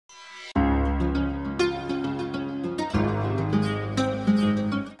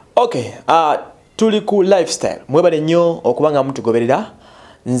Okay, tuli ku lifestyle. Mwebale nnyo okubanga mutugoberera.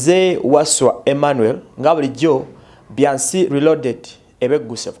 Nze Waswa Emmanuel nga bulijjo BYANSI Reloaded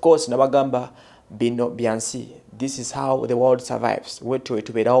ebegguse. Of course nabagamba bino BYANSI. This is how the world survives. Wetu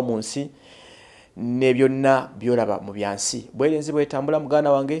etubeerawo mu nsi ne byonna byolaba mu BYANSI. Bwerenzi bwetambula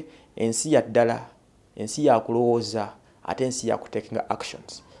muganda wange ensi ya ddala, ensi ya kulowooza ate ensi ya kutekinga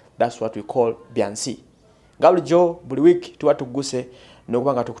actions. That's what we call BYANSI. Nga bulijjo buli week tuba tugguse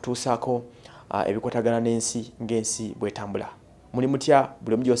n'okubanga tukutuusaako ebikwatagana n'ensi ng'ensi bwetambula. Muli mutya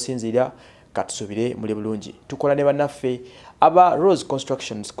buli omu gy'osinziira katusubire muli bulungi. Tukola ne bannaffe aba Rose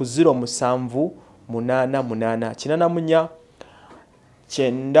Constructions ku 0788 884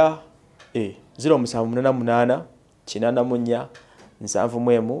 9 0788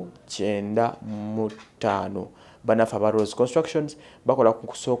 884 995. Bannaffe aba Rose Constructions bakola ku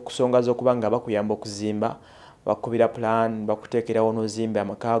kusonga z'okuba nga bakuyamba okuzimba, bakubira plan, bakuteekerawo n'ozimba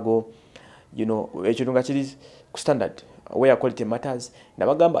amakaago, you know, ekintu nga kiri ku standard where quality matters.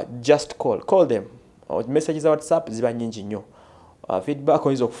 Nabagamba just call them. Messages za WhatsApp ziba nyingi nnyo. Feedback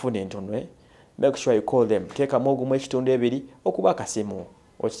oyinza okufuna entono. Make sure you call them. Teeka mogu mu ekitundu ebiri okuba akasimu.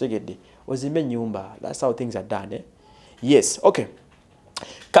 Okitegedde. Ozimbe nyumba. That's how things are done. Yes, okay.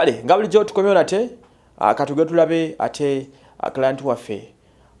 Kale, nga bulijjo tukomyewo nate katuge tulabe ate client waffe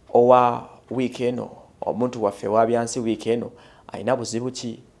owa week eno, omuntu waffe wa BYANSI week eno alina buzibu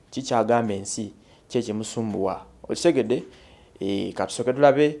kikyagamba ensi kyekimusumbuwa. Okitegedde katusoke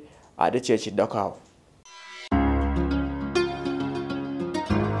tulabe ate kyekiddako awo.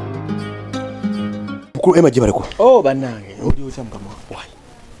 Mukulu ema jibaleko. Oh bannange oli otya mukama wai.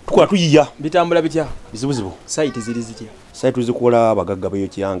 Tukola tuyiya. Bitambula bitya? Bizibuzibu. Site ziri zitya? Site tuzikola abagagga bayo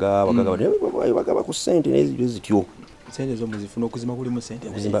kyanga, abagagga ku sente n'ezityo. Sente zo muzifuna okuzima kuli mu sente.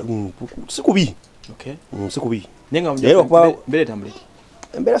 Okuzimba sikubi. Okay. Sikubi. Nenga mbere tambule.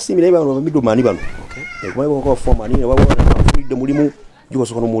 Mbera simira bano ba middleman bano. Okay. Kuba ko foreman ne wabona freedom mulimu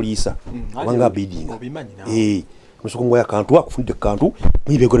gyosoka no mulisa. Wanga bidding. Obimanyi na. Musoko ngoya kantu akufunde kantu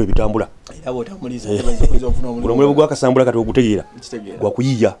mwibegoro bitambula. Era botamulisa tebanze kuliza ofuna omulimu. Mulomwe bwa kasambula kati ogutegeera. Gwa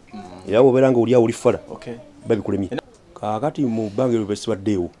kuyiya. Era oberanga oli awo lifala. Okay. Babikulemye. Kakati mu bange lubesi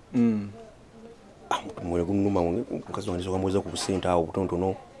baddeewo. Mwere kunuma mukazi wange soka mweza ku senta awo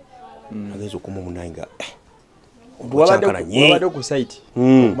butontono. Agezo kumu munanga. Wabadde ku site.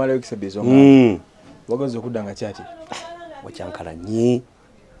 Okumala ekisebezo nga. Wagonze okudanga kyati. Wacyankalanye.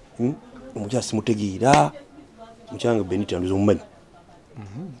 Omujasi mutegeera. Mukyanga Benita nduzo mumanyi.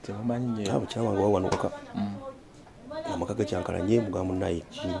 Temumanyi nnyo. Mukyanga wawanuka. Amakaga kyankalanye mugamu naye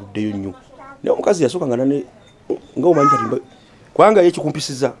kiruddeyo nnyo. Ne omukazi yasoka nga nane nga omanyi kati kwanga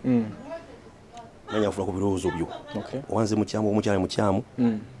yekikumpisiza. Nanya afuna ku birowoozo byo. Okay. Wanze mukyamu omukyala mukyamu.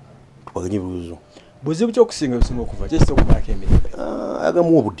 Tupaganye birowoozo. Buzibu kyokusinga okusinga okuva kyekisa okumalako emirembe.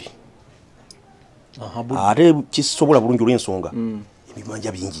 Agamu obudde. Ate kisobola bulungi olw'ensonga.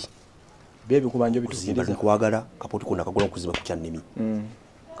 Ebibanja bingi. Bebe kubanja bitukiriza. Kwagala kapoti kona kagola okuziba ku kyannemi.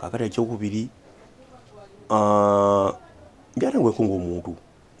 Kakati ekyokubiri mbyala ngwekunga omuntu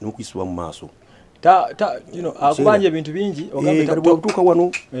n'okuyisibwa mu maaso. You know, akubanja ebintu bingi ogambe tutuuka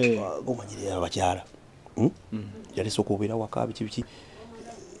wano gomanyirira abakyala. Yali sokobeera waka biki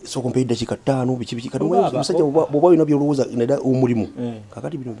soko mpedda kikatano biki kati omusajja bwoba olina byolowooza nada omulimu.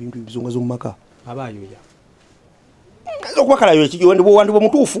 Kakati bino bintu bizonga z'omu maka. Abayoya. Okwakalayo ekiyo wandi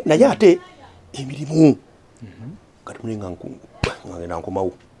mutuufu naye ate emirimu. Kati mulinga ngenda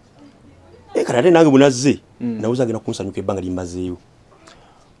nkomawo. Kati ate nange bunazze nawuza agenda kunsanyuka ebbanga limmazeeyo.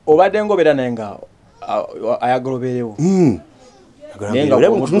 Obadde ngobera naye nga ayagoloberewo. Nenga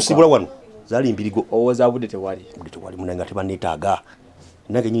omusibula wano zali mbirigo. Owoza budde tewali. Budde tewali munanga tebanneetaaga.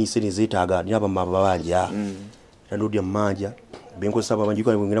 Nange nyinyi sene zeetaaga nina babanja. Nandodya mmanja. Benkozesa babanja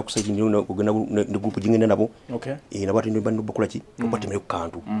ko ngenda kusajja kugenda ne group jingenda nabo. Okay. Nabati ndo bakola ki? Batemere ku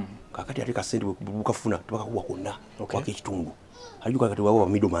kantu. Kakati ate ka sente bukafuna tubakakuwa konna. Kwake ekitundu. Alijuka kati wabo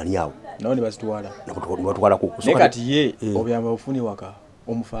middleman yawo. Nawo ne basitwala. Nabatwala ko. Nekati ye obyamba ofuni waka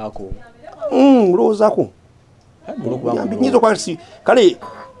omufaako. Mulowoozaako. Nyizo kwasi kale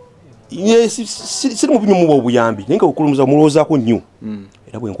siri mu binyumu obuyambi naye nga okulumuza mulowoozaako nnyo.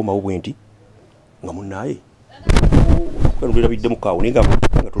 Era bwe nkomawo bwenti nga munnaye kanulira biddemu kaawo naye nga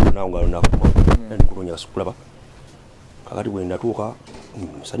tolunaawo nga nakomawo nikulonya kasikulaba. Kakati bwe natuuka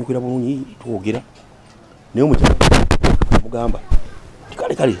nsanyukira bulungi twogera naye omukyala mugamba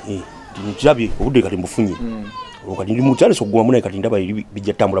kale nkirabye obudde kati mbufunye. Kati ndi mukyala sogwa munaye kati ndaba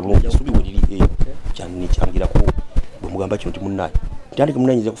bijja tambula bulungi asubi we liri kyani kyangirako bwe mugamba kino timunnaye Tandika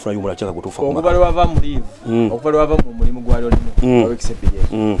munanyiza kufuna yumula chaka kutufa. Okuva lwava mu live, okuva lwava mu mulimu gwali olimu, wawekise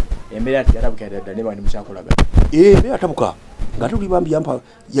pije. Embera ati yatabuka dada ne bandi mukyakolaga. Embera tabuka. ngati uli bambi yampa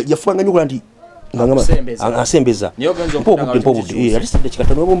yafanga nyokola ndi ngangama asembeza mpobude ati sidde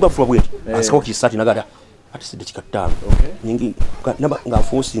chikatano bomba fula bweti asikawo kisati nagada ati sidde chikatano nyingi namba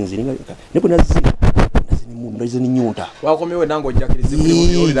ngafusinzi ndipo nazini mundu izini nyunta wakomewe nango jakirizi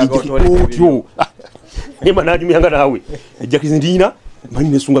kuli laga otyo ema nadi myanga nawe jakirizi ndina mani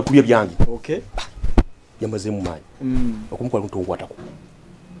nesunga kulia byangi yamaze mu manyi okumukwa kuntongo atako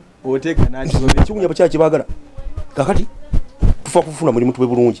oteka nadi chikunya bachachi bagala kakati tufa kufuna muri mutwe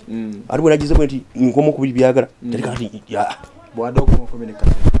bulungi ari bwe nagize bwenti ngomo kubiri byagala tari kati ya bwadoko mu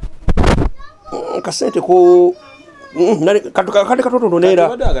communication kasente ko nari katoto ndonera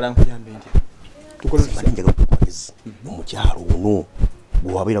badagala nkuyambe ndi tukoze balinja gakwagezi mukyalo uno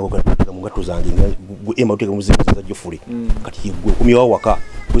bwabira kokata mu gato zange ema uteka muzimu za jofule kati yegwe kumyawa waka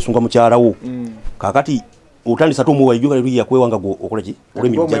kwisunga mukyala wo kakati utandisa tu muwa ijuka liya kwewanga go okoleji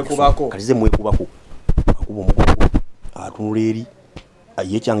olemi kalize mwe kubako akubo mugongo atunuleli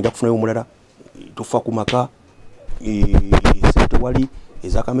ayekyanga kufuna omulala tufa kumaka sente wali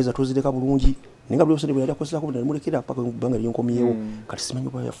ezakameza tozireka bulungi ninga byo sente bya kozesa ko ndamulekera paka banga lyonkomyewo kati simanyi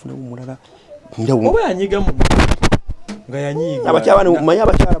bwa yafuna omulala ndawo oba yanyiga mu nga yanyiga abakyabana manya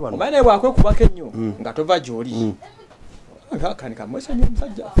abakyala bano omane bwakwe kubaka ennyo nga tova joli akanika mwesa nyo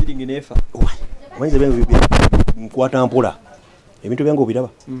musajja feeling nefa mwanze bengo bibi nkwata mpola ebintu byango biraba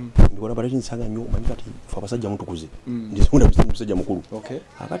ndikola balati nsanga nnyo manyi kati fa abasajja mutukuze ndizunda musajja mukulu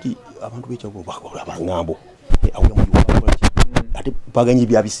akati abantu bekyako bakola bangambo awuya mu ati paganyi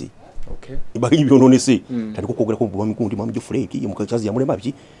byabisi ibaganyi byononese tandiko kogera ko bwa mikundi mama jofreki mukachazi ya mulema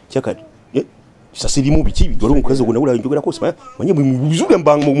biki cyakati sasiri mu biki dore mukaze gona ula njogera ko sima manyi bizuge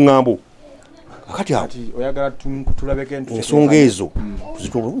mbanga mu ngambo akati ati oyagala tulabeke ntu nsongezo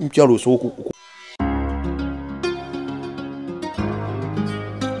tuzitoba mkyalo soko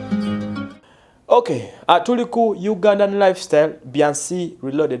Okay, tuli ku Ugandan lifestyle BYANSI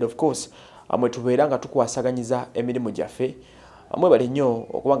reloaded of course. Amwe tubeeranga tukwasaganyiza emirimu gyaffe. Amwe bali nnyo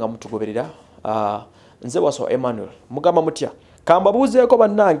okubanga mutugoberera. Nze waso Emmanuel. Mugamba mutya. Kamba buzeeko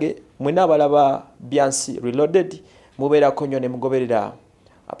bannange mwena abalaba BYANSI reloaded mubeerako nnyo ne mugoberera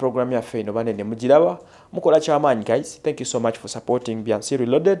program yaffe eno banene mugiraba. Mukola kyamaanyi guys. Thank you so much for supporting BYANSI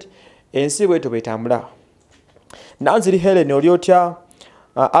reloaded. Ensi bwe tubetambula. Nanziri Helen oliotya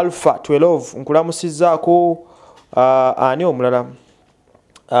Alpha 12 nkulamusizaako ani omulala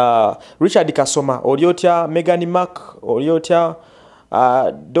Richard Kasoma oliotya Megan Mark oliotya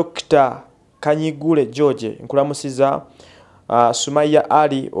Dr. Kanyigule George nkulamusiza Sumaya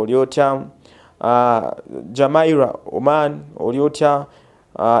Ali oliotya Jamaira Oman oliotya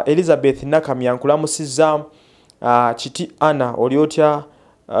Elizabeth Nakamya nkulamusiza Chiti Anna oliotya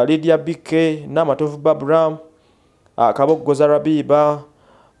Lydia Bike Namatovu Babram Kabogoza Rabiba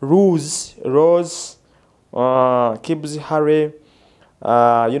Rose, Kibzi Hare,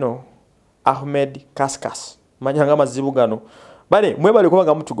 Ahmed Kaskas. Manyanga mazibu gano. Bane, mwebale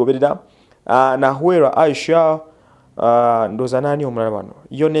kubanga mutugoberera. Nahwera Aisha, ndoza nani omulala bano.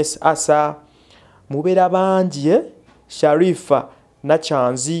 Yones Asa, mubera banji, Sharifa,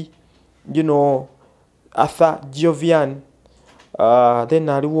 Nachanzi, Arthur Giovian, then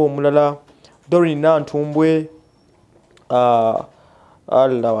aliwo omulala, Dorin Nantumbwe,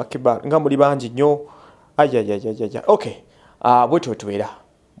 Allah wakibar ngamuli banji nnyo ayayayaya okay bwetu tuwera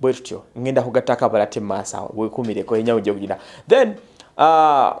bwetu ngenda kugataka balate masa bwekumireko enyawo je kugira then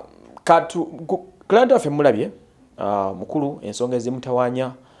katu client of mulabye mukulu ensonga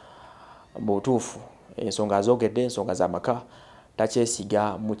ezimutawanya mutufu ensonga azogedde ensonga za maka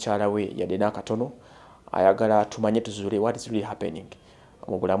takyesiga mukyala we yadde nakatono ayagala tumanye tuzule what is really happening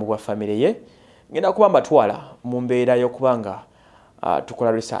mu bulamu bwa family ye ngenda kubamba twala mu mbeera y'okubanga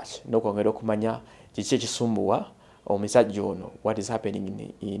tukola research n'okwongera okumanya kiki ekisumbuwa omusajja ono what is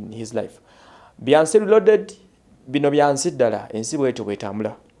happening in his life. BYANSI reloaded bino byansi ddala ensi bwetu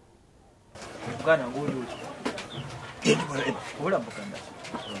bwetambula mugana ng'oli ola mbukanda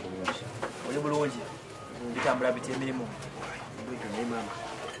oli bulungi bitambula biti emirimu bwetu ne mama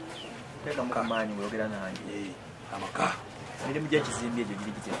teka mukamaanyi bwogera nange amaka emirimu gy'ekizimbi egyo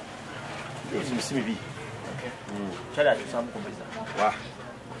giri gitya misimu bibi chala tusamu kumbeza wa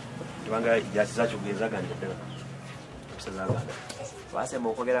tubanga yasizacho kugeza ganda dala kusaza ganda base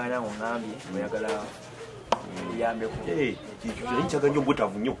mukogera nyango ngambi oyagala yambe ku kicho nchaga nyo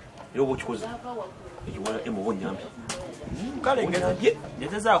butavu nyo ero bochikoza ekiwala emo nyambi kale ngeze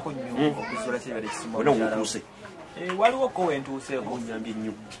yeteza ko nyo okusura kibere kisimo ona ukuse waliwo ko wentuse ko nyambi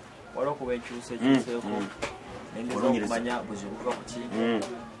nyo waliwo ko wentuse ko nende kumanya buzuruka ku ki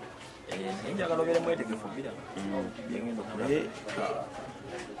njagala obere mwetegefu bira byengendo kula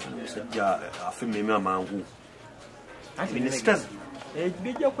musajja afime amangu Anti ministers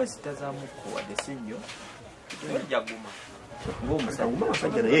bijja kwesitaza muko wadde sinyo bijja guma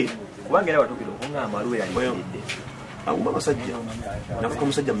omusajja naye kubanga era watukira okungamba aliwo yalidde aguma abasajja nafuka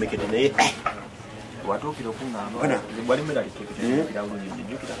omusajja mumekete naye watukira okungamba bwali mulalikekirawo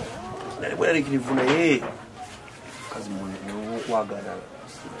jjukira nali bweralikirivu naye kazi newokwagala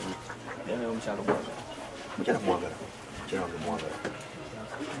omukyalo mukyala mwagala mukyala wange mwagala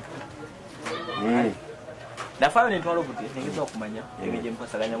nafaayo nentwala obuti nengeza okumanya engeri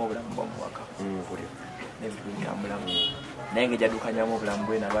gyemukasaganyamu obulamu bwamuwaka n'ebintu byambulamu naye engeri gyadukanyamu obulamu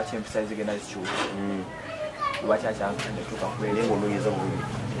bwena lwaki empisa zigenda zikyuka lwaki akyaknetuka kuberengaonoyeza bulungi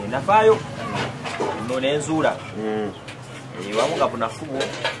nafaayo no nenzuula wamu nga bunafubu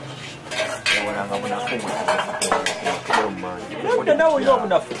yawalanga bunafu nawe olina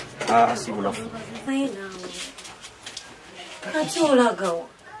obunafu si bunafu kati olagawo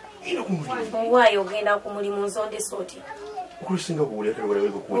owaaye ogenda ku mulimu nzonde sooti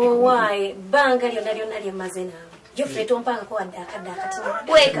owaaye bbanga lyonna lyonna lyemmaze naawe joffe tompangako wadde akadde akati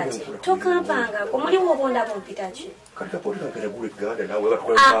bwe kati tokampangako mulimu obondabo mpitaki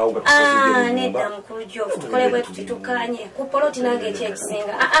nedda mukulu jofu tukole bwe tuti tukanye ku poloti nange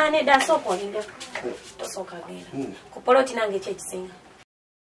ekyekisinga nedda asooka olinde tosooka genda ku poloti nange ekyekisinga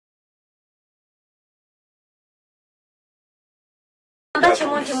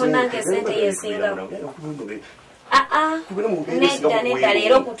kimu nti munange sente yesingawo nedda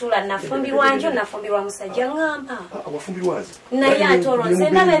leero okutula nafumbirwa njo nafumbirwa musajja ngamba naye ate olwo nze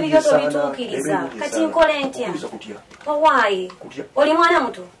ndaba ebiryo tobituukiriza kati nkole ntya owaaye oli mwana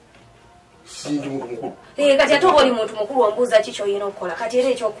muto kati ate oba oli muntu mukulu ombuuza ki kyoyina okukola kati era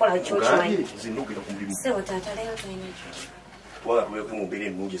ekyokukola kyokimanyi sebo taata leero tolina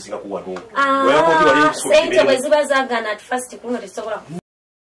sente bwe ziba zagana tfast kuno tezisobola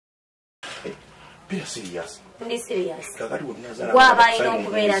ndi serious gwaba alina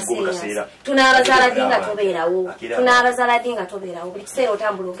okubeera serious tunaabazala ddi nga tobeerawo tunaabazala ddi nga tobeerawo buli kiseera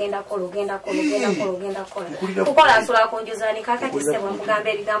otambula ogenda kola kukola asobola kunjuzani kakati sebo nkugamba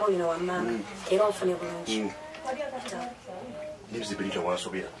ebigambo bino wammanga era onfune bulungi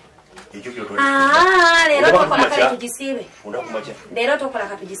leero tokola kale tugisiibe leero tokola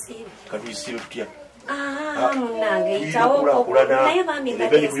katugisiibe munnange yitawo naye bambi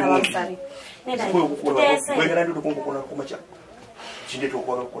ngateesaba musabe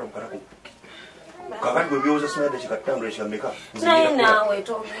naye naawe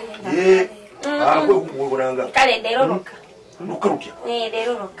togenda kale leero lokka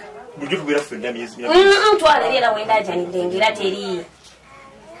twala lyera wendajanidde ngera teriiyo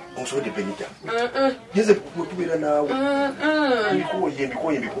onsobodde benita yeze kutubeera naawe mbikoye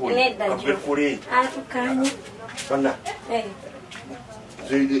katukole bana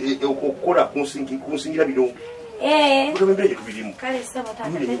okukola kunsingira bino ebyo gyetubirimu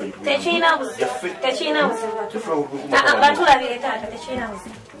tekirina buzibu batulabire taata tekirina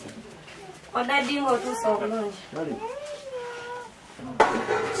buzibu odaddi ngaotuusa obulungi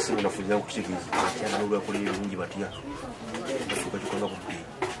sibunafunira kukitegeza olwakolera ebirungi batya basuka kikola kubbi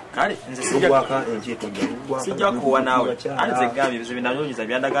kale nze sijja kuwa naawe anze gambye ebizo binanyonyiza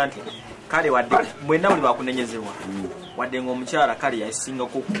byandaga nti kale wadde mwenna buli bakunenyezebwa wadde ng'omukyala kale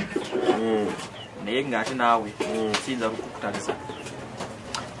yasingako naye ng'ate naawe kiyinza kukutaliza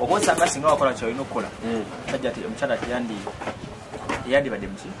oba osanga singa wakola kyolina okukola sajja ti omukyala teyandibadde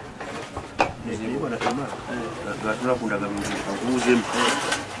muki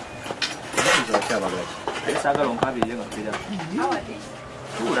saagala onkabirire nga tubeera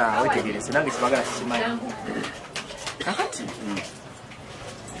tuula wetegerese nange kibagala kikimanyi kakati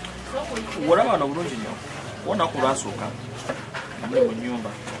olaba wano bulungi nnyo wonaku lwasooka muli mu nnyumba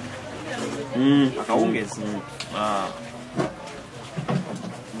akawungezi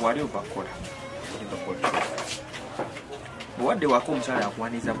wali okakola bwewadde wako omukyala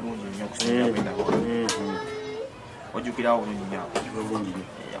yakwaniza bulungi nnyo okusinga bwendawa ojjukirawo bulungi nnyo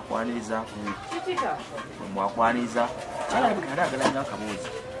yakwaniriza mwakwaniza kyalabika agala nnyo akaboozi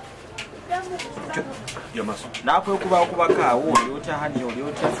nakwekubakubakaawo olyotya hani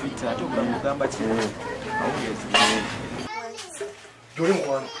olyotya fita ate obulamu bugamba ki awungezi Juli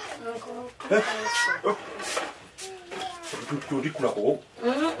mukwano. Tulikulako.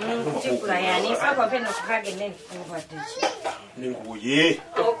 Tikula yani sako peno kukage nene ngwatichi. Ninguye.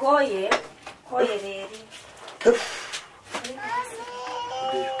 Okoye. Koye reri.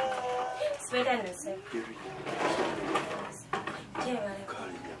 Sweden nse. Jebale.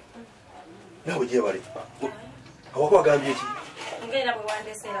 Nawe jebale. Awako agambye ki? Ngera bwe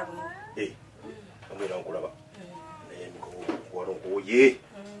wandesera bwe. Amwera nkulaba. Naye nko waronko ye.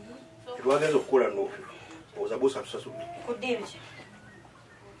 Tulwageza okukola no. Oza boss atusasule. Kudibye.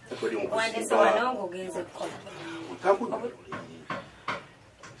 Wande sawa nango genze kukola. Kampuni.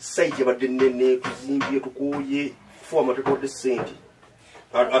 Saije badde nene kuzimbye tukoye fo amatoto de sente.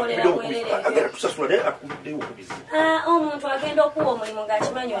 Agera tusasula naye akubidde okubizi. Omuntu agenda okuwa omulimu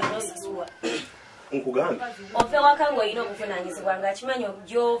ng'akimanyi olw'osasula. Nkugamba. Ove wakango olina obuvunaanyizibwa ng'akimanyi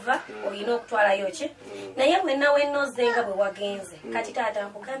gy'ova olina okutwalayo ki. Naye mwenna wennozenga bwe wagenze. Kati taata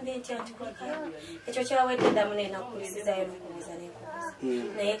nkugambye ntya nti ekyo kyawedde ddamu n'enakukulisizayo n'okubuuza n'enkubuuza.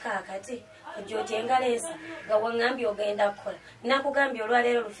 Naye kaakati ojja otyengaleesa nga waŋŋambye ogenda kukola. Nakugambye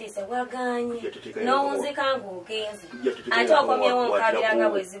olwaleero lufiise waganye. N'owunzika ng'ogenze. Ate okomyewo nkaabira nga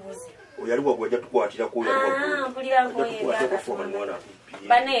bwe zibuze. Oyali wagwajja tukwatirako mpulira nkoye ebyakafuna.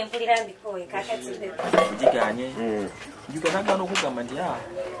 Bane mpulira mbikoye kakati njiganye njuka nagano okugamba nti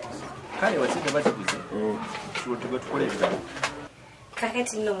kale wasinde baziguze tuwe tukole ebirala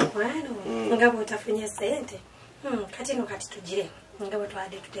kakati nno mukwano nga bw'otafunye ssente kati no kati tugire nga bwe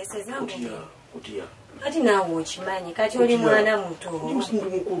twadde tuteeseza kutya kati naawe okimanyi kati oli mwana muto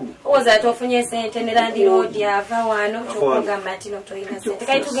owoza tofunye ssente ne landiroodi ava wano kyokugamba nti no tolina ssente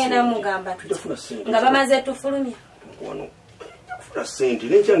kati tugenda mugamba tuti nga bamaze tufulumya sente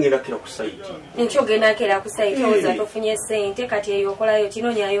nekyangenda kira ku site nkyo genda kira ku site oza tofunye sente kati eyo okolayo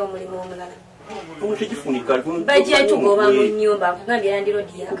kinonyayo omulimu omulala omuntu ekifunika bajja tugoba mu nnyumba nkugambye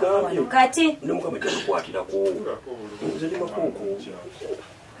landiroodi yakawano kati nemukama kyakukwatirako nze ndi makooko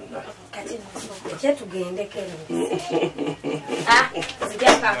kati kye tugendekere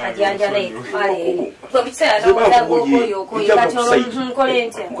zijjako akajanjala ekale bwe biseera n'okoyo kati nkole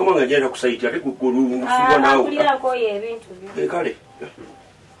ntya mukama nga ajenda ku site ate gweggolumusibwa naawe mpulira nkoyo ebintu byo kale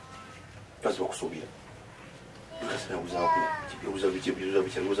baziba kusuubira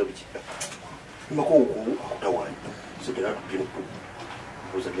ebuza biki makooko akutawaanya segera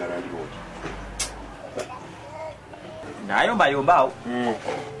tubinukubuuza byalandiroodi nayombayomba awo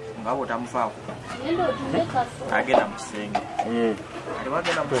nga bwotamufaako agenda mu kisenge ate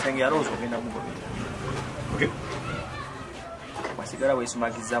wagenda mu kisenge yalowooza ogenda mugobera wasigala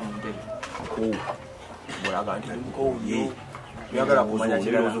weesumagiza mu ntebe bolaga nti yagala kumanya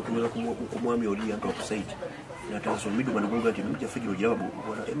ku mwami oli yantwa ku site natanso miduma negunga nti mujja figiro gyaba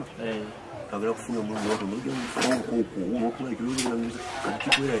bwana ema agala kufuna omulimu watu mujja mufuuko olwokula ekyoyolanguza kati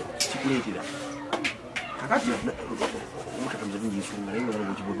kikuleetera kakati omutatamuza bingi nsonga naye nga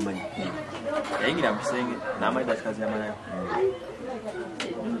bwekibwa bimanyi yayingira mu kisenge n'amalida kikazi yamalayo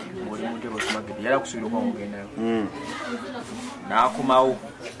oli muntebe osumagedde yali akusubira okuba mugendayo n'akomawo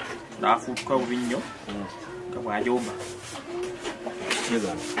n'afuutuka bubi nnyo nga bw'ajomba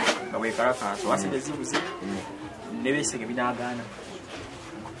nga bwekalakaasa wasinde zibuze nebesenge binaagaana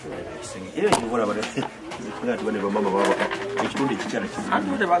ekitundu ekikyala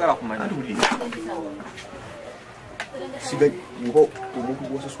ate tebagala kumanya siga ngo omuntu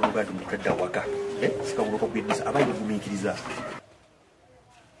gwosasula oga nti mutadde awaka sikabuloka kuyedisa abaine gumiikiriza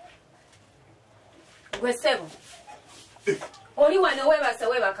gwe ssebo oli wano weebase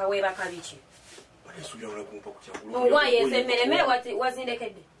weebaka biki owaayeeza emmere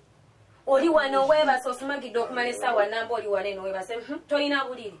wazindekedde oli wano weebase osumagidde okumala essaawa namba oli wano eno weebase tolina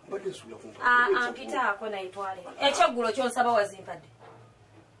buliri ampitaako nayitwale ekyeggulo kyonsaba wazimpadde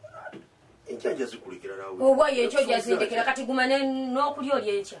obwayo ekyo gyazindekera kati gumane n'okulya oli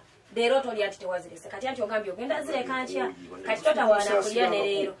ekya leero tolya nti tewazirese kati anti ogambye ogenda zireka ntya kati totawaana kulya ne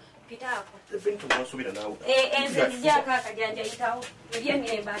leero pitaako enze zijjako akajanja yitawo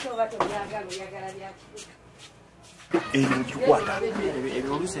ebyemirembe ate oba tobyagala oyagala byaki ebintu kikwata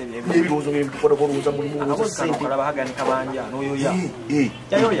ebiolusi ebirowoozo byebikwata kolowooza mulimu kalaba haganika banja n'oyoya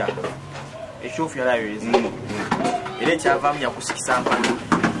yayoya ekyofu yalayoyeza era ekyavaamu yakusikisa mpano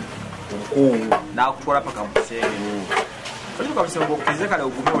nakutwala paka mu kisenge olituka bisenge okukize kale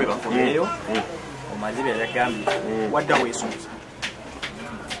ogume we bakomeeyo omaze bye yagambye wadda weesooza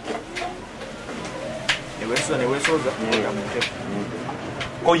neweesooza oda mu ntebe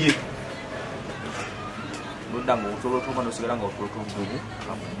koye nodda nga otolotooma nosigala nga otolotooma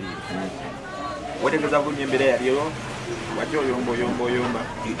akamuddiiro wetegereza bulungi embeera yaliyo wajja oyomba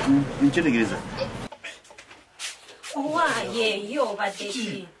nkyetegereza owayeyo obadde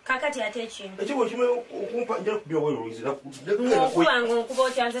ki kakati ate ekintu ekigo kimwe okumpa njala kubira weerolizira okubanga onkuba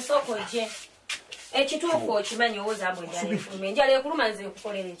otya nze sooka ojje ekituufu okimanyi owooza mbwe enjala ekuluma enjala ekuluma nze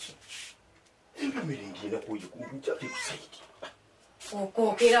nkukolera eki empamere ngiina kuye njate ku saiti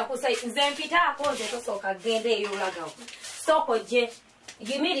okwokera ku saiti nze mpitaako nze tosooka genda eyo olagawo sooka ojje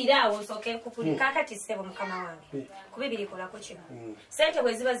yimirira awo nsooke nkukuli kakati ssebo mukama wange kuba ebirikolako kino sente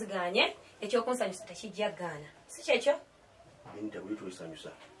bwe ziba ziganye ekyokunsanyusa tekijja gaana si kyekyo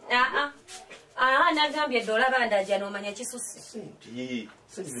nagambye dde olaba ndaja n'omanya kisusse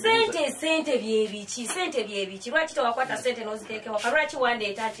sente byebiki lwaki tewakwata sente n'oziteekewa kalwaki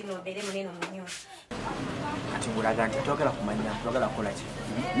wandeeta nti nobeere munene mu nnyumba ati ngulaga nti twagala kumanya twagala kukola ki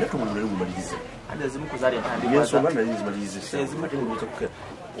natumaliriza ate ezimu kuzaala ensonga nalizimaliriza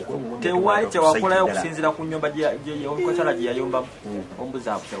tewali kyewakolayo okusinziira ku nnyumba omukakyala gye yayombamu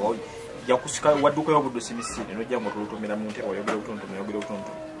ombuzaabu jakusika waddukayo obuddusi misinde nojja ngaotulutumira mu ntebe oyogera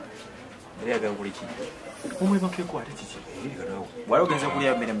obutonotono era yagala kuliki omwebakeko ate kiki wali ogenze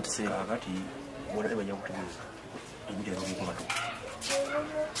kulyayo mmere mu kiseera kakati bona tebajja kutegeeza ebijalomukomato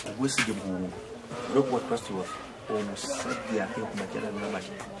ogwesige buwungu olwokuwa trust waffe omusajja akumakyala ngamba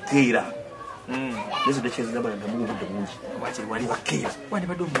ti keera nezo dekyezigamba namubudde bungi wali bakeera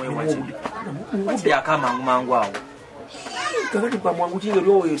wandibadde omwoyo wakiri budde akamangumangu awo kakati pamwangu kinga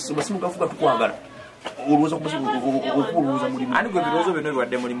masimu gafuga tukwagala olowooza okuwulowooza mulimu ani gwe ebirowoozo byonna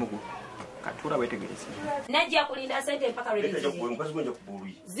biwadde mulimu gwo katula wetegereze najja kulinda sente mpaka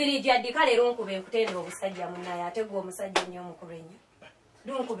zirijadika leero nkuba enkutendera obusajja munaye ate gwe omusajja nnyo omukulu ennyo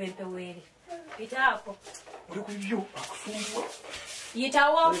lunkuba empeweere pitaako oli kuyo akusumbwa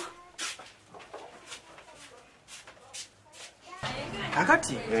yitawo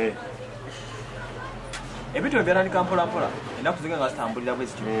kakati ebintu ebyatandika mpolampola ennaku zinga nga zitambulira bwe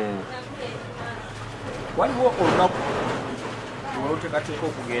zityo waliwo olunaku olwoteekateeka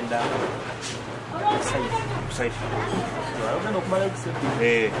okugenda ogenda okumala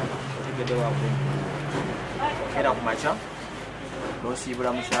ekiseera otegedde waku era ku makya n'osiibula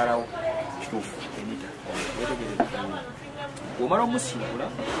mukyalawo kituufu emita bw'omala omusiibula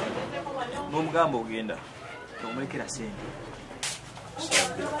n'omugamba ogenda omulekera sente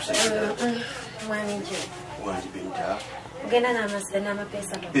wanjibenta ogenda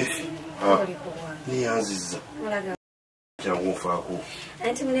n'amapeesa neyanziza kyangu nfaako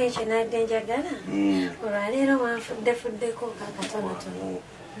anti munekyo nadde njagala olwaleero wanfuddefuddeko kakatonotono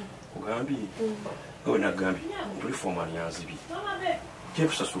ogambye nga wenagambye tuli foomani yanzibi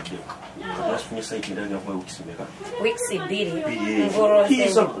kyetusasudde nasifunye saiti ndala nakuba wikisi meka wikisi bbiri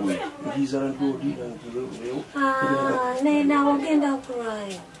ngiza gwe ngiza ntiodira ntirewo naye ogenda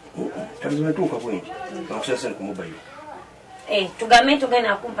okulwayo tazimentuuka bwenti nakusira sente ku mobile tugambe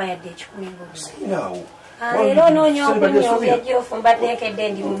tugenda kumpa yadde ekikumi sinaawo leero onoonya okunyobya gyofu mbaddeekedde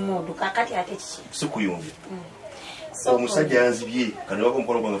ndi mu muudu kakati ate kiki sikuyumbye omusajja yanzibye kane wako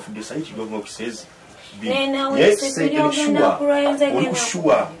omukono gwange afudde saiti gwaguma kisezi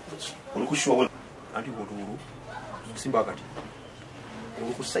olikushuwa anti otulu simba akati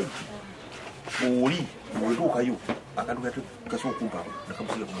olikusaiti oli wetuukayo akantu kasokumpako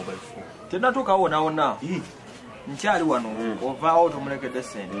nakamusiga ku mobile phone tenatuukawo wonawona nkyali wano ovaawo tumulekedde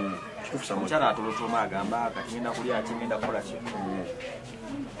sente omukyala atolotoma agamba kati ngenda kulya ki ngenda kukola ki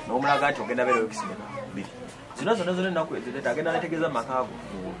n'omulaga nti ogenda beerewo ekisimeka zino zonna ennaku ezireta agenda netegeeza amakaago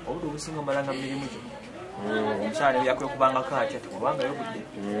obudde obusinga omalanga mu mirimu gyo omukyala yakwekubangako atya tikubangayo budde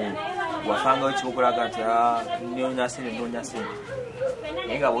wafangayo kibukulaga nti nonya sente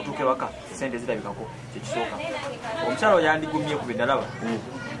naye nga bwotuuka ewaka sente zirabikako kyekisooka omukyala oyo yandigumye ku bendalaba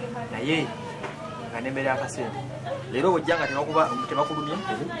naye nga nembere akasente leero bwojja nga tebakulumye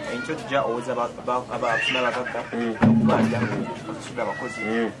enkyo tujja oweza abafuna bagagga okubanja basasudde abakozi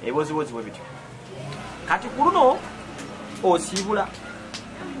ebibozibozi bwe bityo kati ku luno osiibula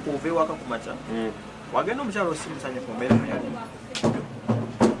ova ewaka ku makya wagenda omukyala osimusanye ku mbeera yali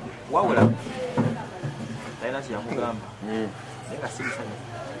wawula talina kyeyakugamba naye nga simusanye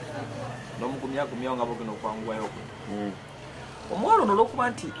n'omugumyagumyawo nga bogenda okwanguwayo okudda omuwala ono olwokuba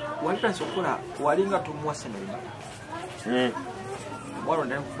nti walitandisa okukola walinga tomuwa semerimu omuwala ono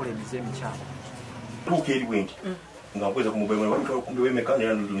nali kukola emize emikyamu tuuka eri bwenti nga nkweza kumubemeka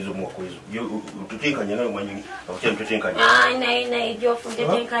nanduliniza omwakwezo tutenkanya nga manyi abakyala tutenkanya naye gyofudde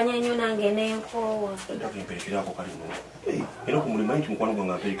tenkanya nnyo nange nenkoowa emperekerako kali no era okumulimanyi nti mukwano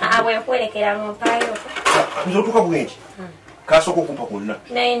gwange amperekera bwenkwerekera mumpayo nzotuuka bwenti kasooka okumpa kwonna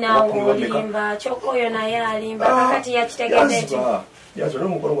naye naawe olimba kyokka oyo naye alimba kakati yakitegedde ekyo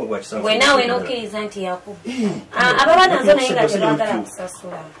gwe naawe nokkiriza nti yakuba ababa nazo naye nga tebagala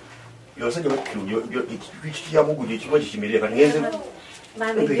kusasula yosajja yamuguja ekiba kikimirire kati ngenze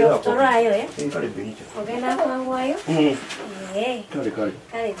tolwayo kale benika ogenda kwanguwayo kale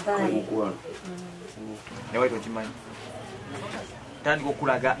baayi newaita okimanyi tandika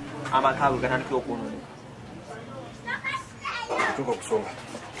okulaga amakaago gatandikira okwonooneka tuka kusonga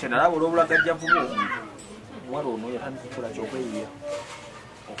kyenalaba olwobulagajja vubo omuwala ono yatandika okukola kyokweyiya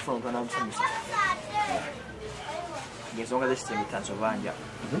okufuna omuntu anamusanyusa ng'ensonga zekisembe tansobanja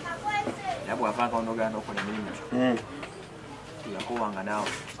era bw'avanga onogana okola emirimu gyo yakowanga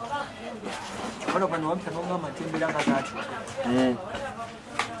naawe bano bano wampa nongamba nti embeera nga zaati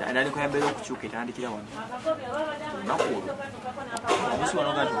nandikoya mbeera okukyuka etandikira wano olunaku olwo omusi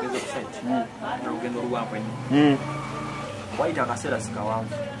wanoga nti ogeze ku site olugendo oluwanvu ennyo wayita akaseera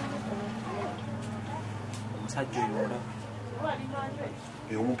sikawanvu omusajja oyo olaba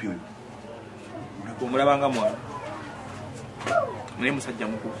omupi oyo omulabanga mwana naye musajja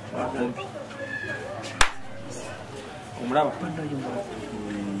mukulu kumpi omulaba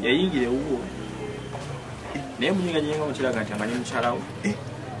yayingira ewuwo naye munyinga nyenga mukiraga nti amanyi mukyalawo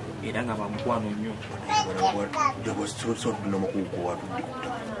era nga bamukwano nnyo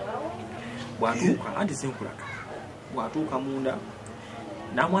bwatuuka anti senkulaga bwatuuka munda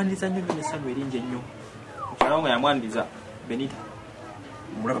namwaniriza nnyo nnyo nessanyu eringi ennyo mukyalawo nga yamwaniriza Benita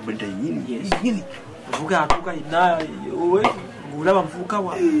mulaba Benita yini muvuga atuuka owe ng'olaba muvubuka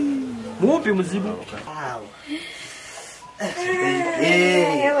wa mumpi muzibu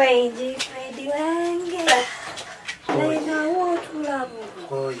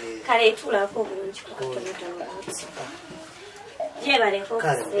kale tulako bulungi kutonotono buti jebaleko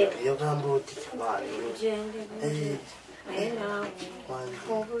yogamba oti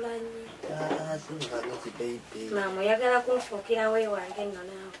obulanyi mama oyagala kunfuukira weewange nno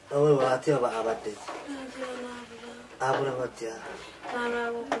naawe ate abadde abula batya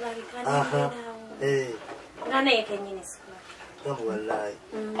nalwaba okubalika nga naye kenyini sikula gambu wallahi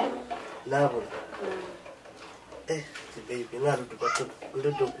nabula baby naludde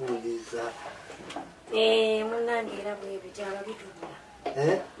okuwuliza munange era bwebityaba bitubula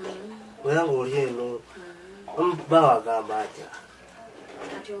era ngaoli eno bawa agamba atya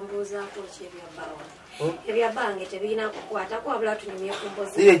ati ombuuzaako ki ebyabbawa ebyabbange tebirina kukwatako wabula tunyumye ku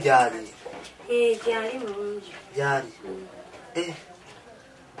mbozi iye gyali gyali mulungi gyali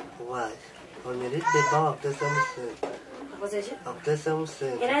wayi onyeredde bawa akuteesamu sente akuteesamu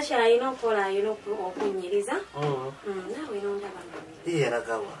sente era kyalina okukola alina okunyiriza naawe nondaba iye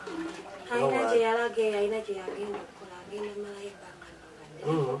yaragawa alina gye yalaga alina gye yagenda okukola agenda malayo ebbanga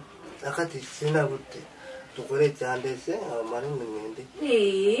akati sina budde tukole ekyandeese amale ngende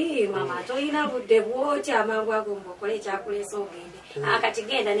mama tolina budde bwoti amangu ago mbokole ekyakuleese ogende akati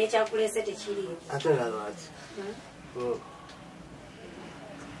genda n'ekyakuleese tekiriyo ate nga lwaki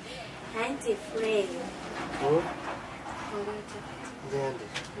anti freyo gende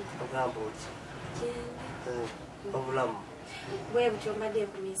ogamba oti obulamu bwe butyo mbadde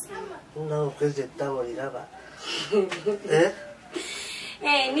nkumisana nawe okweza ettabo liraba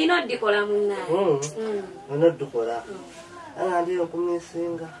nina oddikola munnaye nina oddukola anga ndi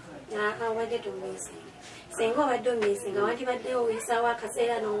okumisinga wadde tomisinga singa obadde omisinga wandibaddewo oyisaawo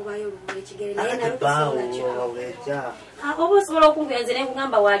akaseera n'omubayo oluvula ekigere naye nalutosolakyoleja oba osobola okunkuya nze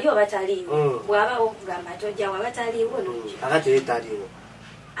nekugamba wali oba taliiwo bw'abawo okugamba tojja waba taliiwo akati etaliiwo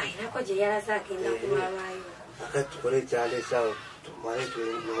ayinako gye yalaze agenda kulwabayo akati tukole ekyandeesawo tumale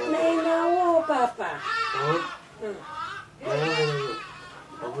naye nawo papa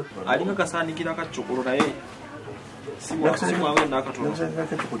alinga kasaanikira kaccukulu naye simwawe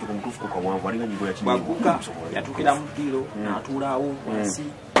nakatolabwaguka yatukira mu ddiro n'atuulaawo wansi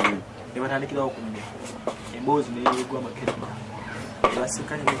ne batandikirawo kumya emboozi neyegwa amaketma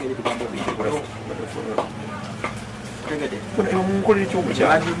ebasinkanye negere bigambo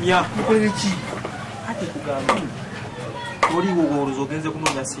bitegedanyumya ate kugamba toliwo bwoloza ogenze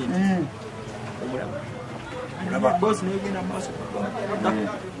kunoonya sente omulaba emboozi negenda maaso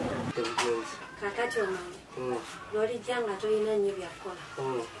kakati omanyi nolijja nga tolina nnyo byakola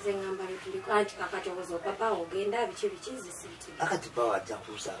nze ngamba bituliko anti kakati obuza opapa ogenda biki zisiiti akati bawo ajja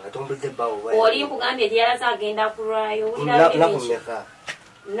kuusanga tombudde bawo oli nkugambye lyalaza agenda kulwayo nakumeka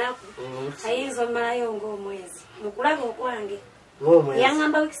naku ayinza omalayo ng'omwezi mukulaba okwange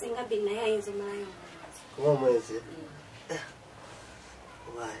yangamba wikisinga bbiri naye ayinza omalayo ng'omwezi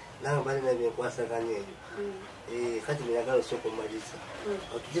nange balina byenkwasaganya eyo kati byagala osooka omaliza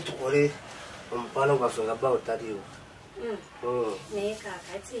otujje tukole omukwano gwaffe nga bawo taliwo naye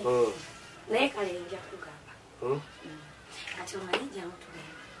kakati naye kale nja kugamba kati omanyi jjamu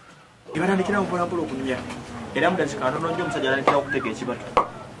tugenda nebatandikirawo mpolampola okunya era mudakika ntono nnyo omusajja atandikira okutega ekibatu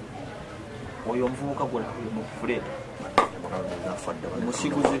oyo omuvubuka mufuleeta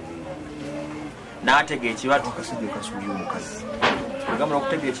musiguze n'atega ekibatu agamba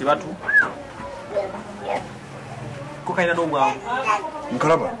okutega ekibatu ko kalina n'obwangu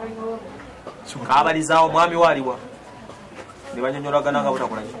nkalaba kabalizaawo mwami waaliwa ne banyonyolagana nga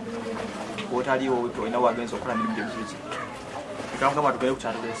butakolaki otaliwo olina wagenza okukola mirimu gyebiziki ekamugamba tugere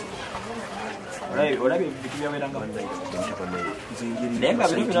kukyatuleese olabye bitu byabeeranga naye nga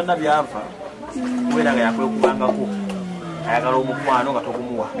bino byonna byava kubeera nga yakwekubangako ayagala omukwano nga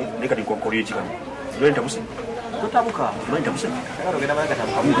togumuwa nika dikonkoli chikano ndio nitakusa totabuka ndio nitakusa ayagala ogenda mayaka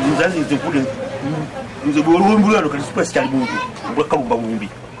tabuka mzazi nzekude nze bwolumbulano kati super cyali muntu mbakabumba mumbi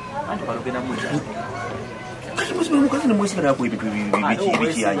anti balogenda muje kati mukazi ne mwesika nako ibintu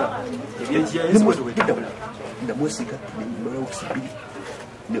biki yayi nda mwesika mbala okusibiri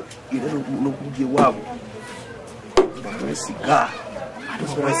ira no kuje wabo bamwesika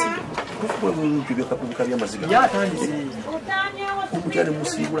mwesika kufuwa mu kibeka kubikabya maziga ya tandize umukyale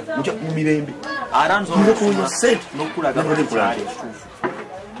musibula mucha mumirembe aranzo no sente nokulaga no kulali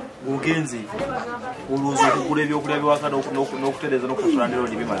ugenze ulozo kugula ebyokulya biwakana n'okutereza n'okutulandira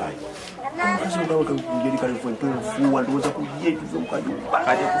oli bimalayo kasi ngawe kangeri kale fo fuwa ndoza kuye tuzo mukanyumba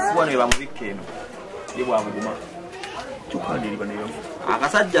kati kufuwa ne bamubikka eno ye bwabuguma tukandiri baneyo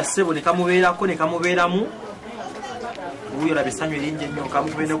akasajja ssebo ne kamubeerako ne kamubeeramu uyo la bisanyo linje nnyo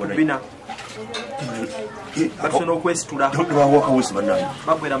kamubene ku bina basono okwesitula waka wesi banayi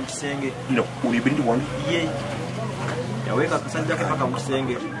bagwera mu kisenge no ulibindi wange ye yaweka akasajja ke paka mu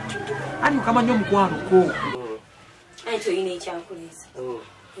kisenge ani ukamanya omukwano ko Ancho ine ekyakuleza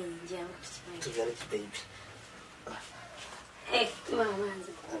njangu tugale kibaby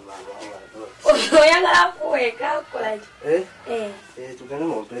mamanzi oyagala kuweka kolaje tugale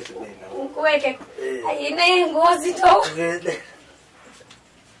mu place bena nkuweke ayine ngozi to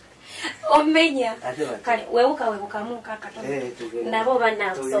omenya kale wewuka muka kato nabo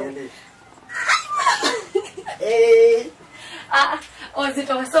banakuso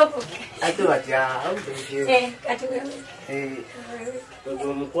ozito soko ate batya kati wewe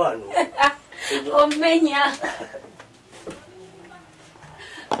omukwano omenya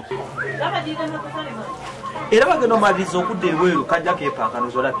era bagenda omaliriza okudda ebweru kajja kepankano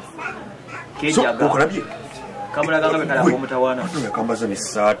zolabi kejaga okolabye kamulaga nga bekala omutawaana yakambaza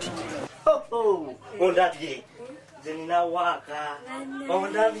misaati ondabye zenina waka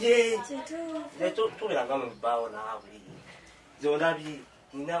ondabye tubiranga mu bbaawo naawe zondabye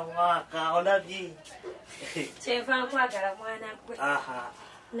nina waka ondabye kyeva nkwagala mwana gwe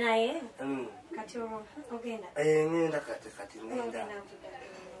naye kati ogenda ngenda kati ngenda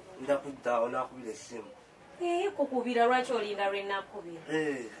ndakudda onakubira essimu kukubira lwaki olinda lwenakubira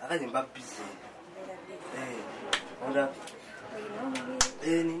akati mba bize ondabye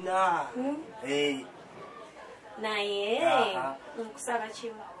nina naye nkusaba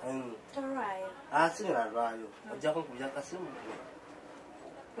kimu tolwayo sinalwayo ojjako nkubira akasimu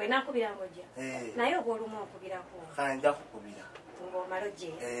wenakubira ngojja naye oba olumu okubirako kale nja kukubira ng'omala ojje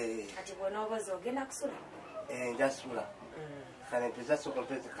kati bw'onooboza ogenda kusula njasula kale mpeza soko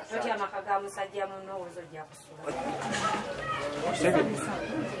mpeze oti kasati amaka ga musajja munoowoza ojja kusula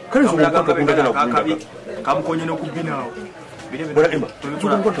kamukonye n'okubinaawo bora ema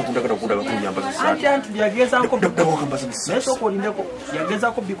tukundagala kunyamba anti yagezako dabakambaza misaati naye sooka olindeko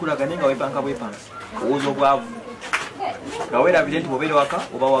yagezako bikulaga naye nga wepanka bwepansi owooza obwavu nga weerabire nti bwobeere waka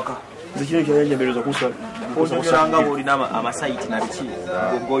oba waka nze kino kyanyanyamereza kusala onyolanga bwolina amasayiti na biki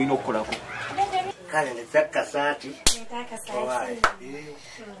ng'olina okukolako kale ndeza kasaati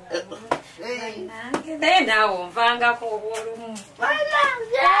naye naawe onvangako obwolumu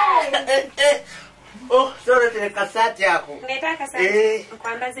soletere kasaati ako ndeeta akasati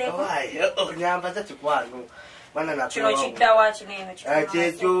nkwambazeeko nyambaza kikwano kino kiddawa kineno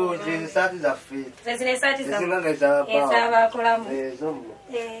kyekyo esaati zaffe zezino esaati ezinga ezabakolamu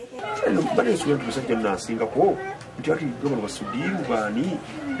banesuula nti musajja nansingako nti ati gabano basudiru baani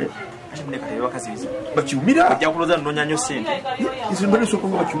bakiumira ojja kuloza nononya nnyo ssente banesuka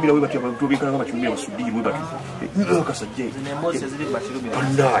nga bakiumira we bati abantu beekala nga bakiumira basudiru we bati akasajja emboozi eziri bakirumira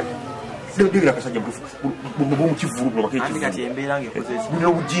bannaye ndebera akasajja bwomukivulu andi kati embeera ng'ekoze eki bulina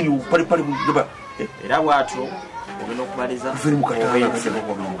obugini palepale era bwatyo ogenda okubaliza feri mukataala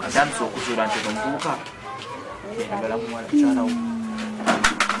atandisa okuzuula nti omuvubuka endagala muwala mukyalawo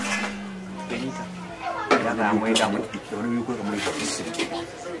benita era nga yamwegamu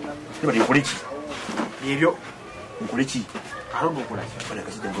ebati nkoleki ebyo nkoleki alonda okolaki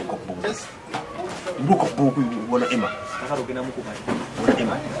akasajja mbukabuku wona ema akala ogenda mukubali wona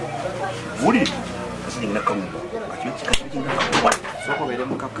ema wulire kasajja ngenda kamumba sooka obeere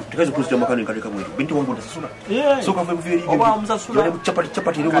mukaka tekazi kuzita makano nkale kamwe binti wangu ndasasula soka fe kuferi oba musasula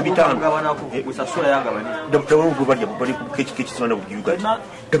chapati ero bitano gabanako usasula yagabani dabula ngo bali kechi sana bugiuga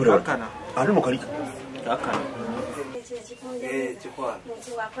dabula kana ali mukalika akana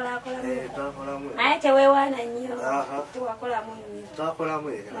naye teweewaana nnyo tewakolamu nnyo twakolamu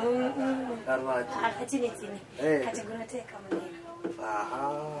akatinitini kati gunateeka muneno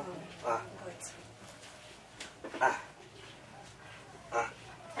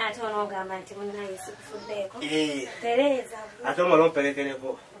ate onogamba nti munaye sikufuddeeko Eh. tereza Ate omwana omperekereko.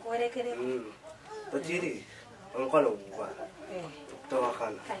 nkuwerekereko Totiri. Omukwano gugwa.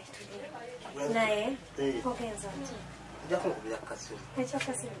 Towakana. kale tugende naye ogenza nti Nja kunkubira kasimu.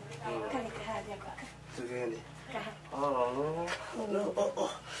 ekyokasimu kale kahaja kaka Tugende. kaha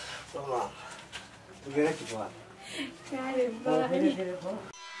Mama. Tugende kitwala. kale bye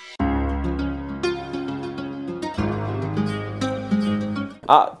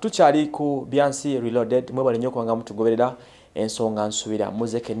Tukyali ku BYANSI Reloaded mwebale nnyo kubanga mutugoberera ensonga nsubira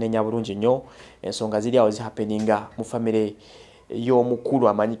muzekenneenya bulungi nnyo ensonga ziri awo zihappeninga mu famire y'omukulu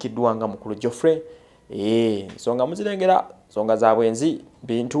amanyikiddwa nga mukulu Geoffrey ensonga muzirengera ensonga za bwenzi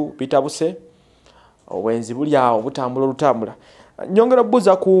bintu bitabuse obwenzi buli awo butambula olutambula nyongera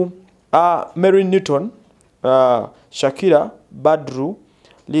buza ku Mary Newton Shakira Badru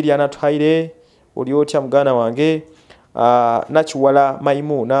Liliana Twaire oli otya muganda wange Nachiwala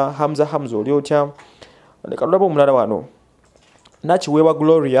Maimuna Hamza oli otya leka tulaba omulala wano Nachiwewa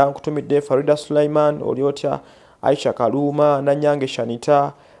Gloria nkutumidde Farida Sulaiman oli otya Aisha Kaluma Nanyange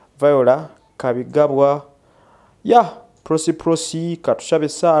Shanita Viola Kabigabwa prosi Katushabe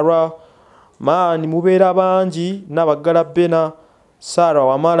Sarah Mani mubeera bangi nabagala Bena Sarah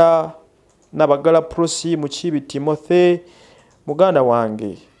Wamala nabagala prosi Muchibi Timothy muganda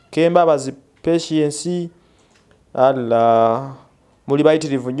wange Kembabazi Patience Allah muli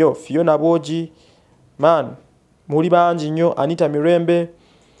bayitirivu nnyo Fiona Boji man muli bangi nnyo Anita Mirembe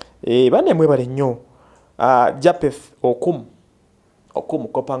bane mwebale nnyo Japef Okum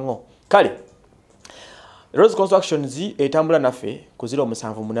Kopango kale Rose Constructions etambula naffe ku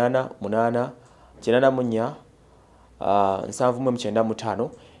 0788 94 795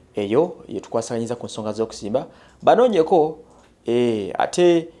 eyo yetukwasanyiza ku nsonga z'okusimba banoonyeko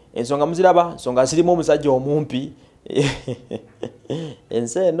ate ensonga muziraba ensonga zirimu omusajja omumpi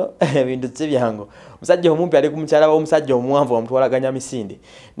enseno ebintu sibyango omusajja omumpi ali ku mukyala w'omusajja omuwanvu omutwalaganya misinde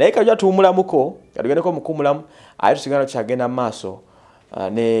naye kajja tuwumulamuko katugendeko mukumulamu aye tusigala tukyagenda mu maaso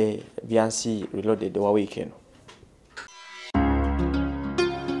ne BYANSI Reloaded wa weekend